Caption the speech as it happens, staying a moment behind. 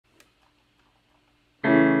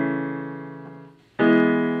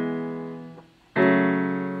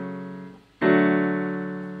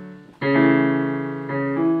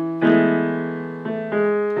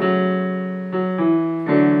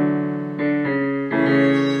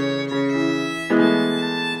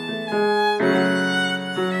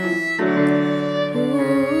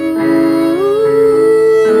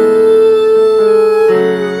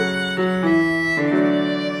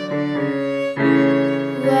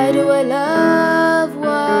I love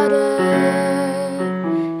water.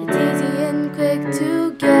 It's easy and quick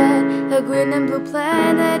to get. A green and blue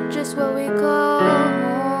planet, just what we call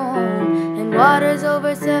home. And water's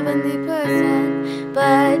over 70%.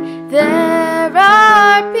 But there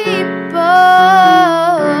are people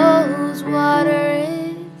whose water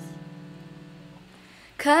is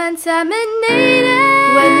contaminated.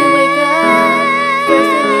 When you wake up, first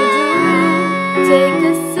thing you do, take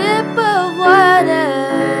a sip of water.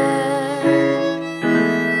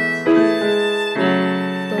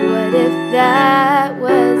 But what if that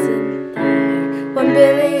wasn't there? 1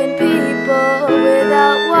 billion people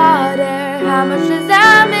without water. How much does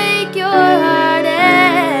that make your heart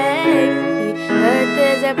ache? The earth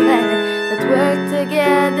is our planet. Let's work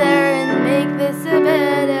together and make this a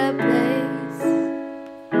better place.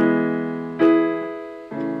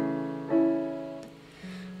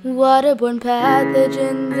 Waterborne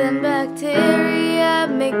pathogens and bacteria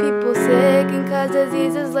make people sick and cause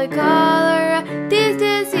diseases like cholera. These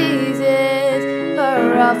diseases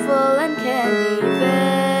are awful and can be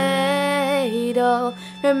fatal.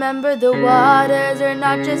 Remember, the waters are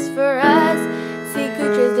not just for us. Sea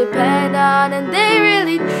creatures depend on and they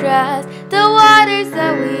really trust the waters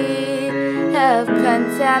that we have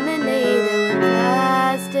contaminated with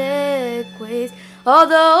plastic waste.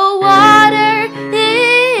 Although water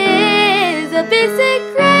is a basic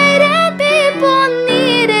right and people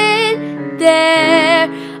need it, there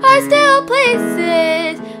are still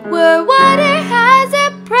places where water has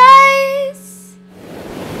a price.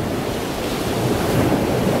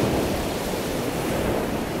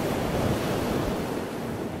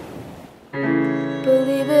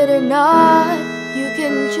 Believe it or not, you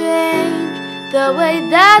can change the way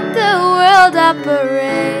that the world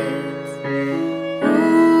operates.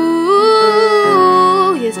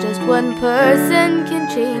 Yes, just one person can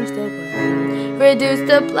change the world. Reduce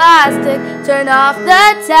the plastic, turn off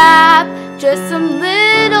the tap. Just some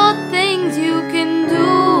little things you can do.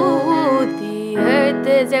 The earth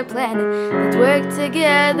is our planet. Let's work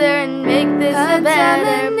together and make this a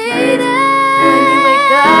better place. When you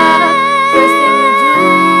wake up, first thing you do,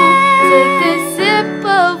 take a sip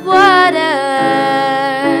of water.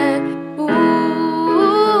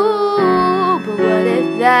 Ooh, but what if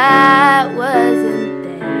that wasn't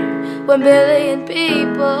 1 billion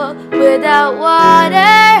people without water?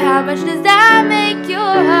 How much does that make your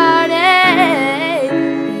heart ache?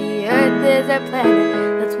 The earth is our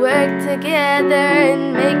planet. Let's work together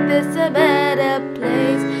and make this a better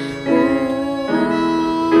place. Ooh,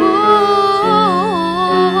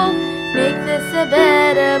 make this a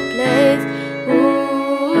better place. Ooh,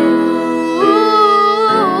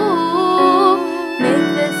 make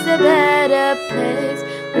this a better place.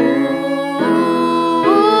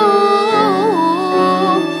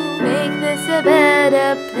 A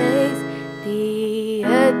better place. The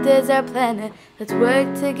earth is our planet. Let's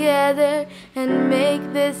work together and make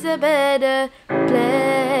this a better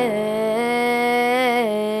place.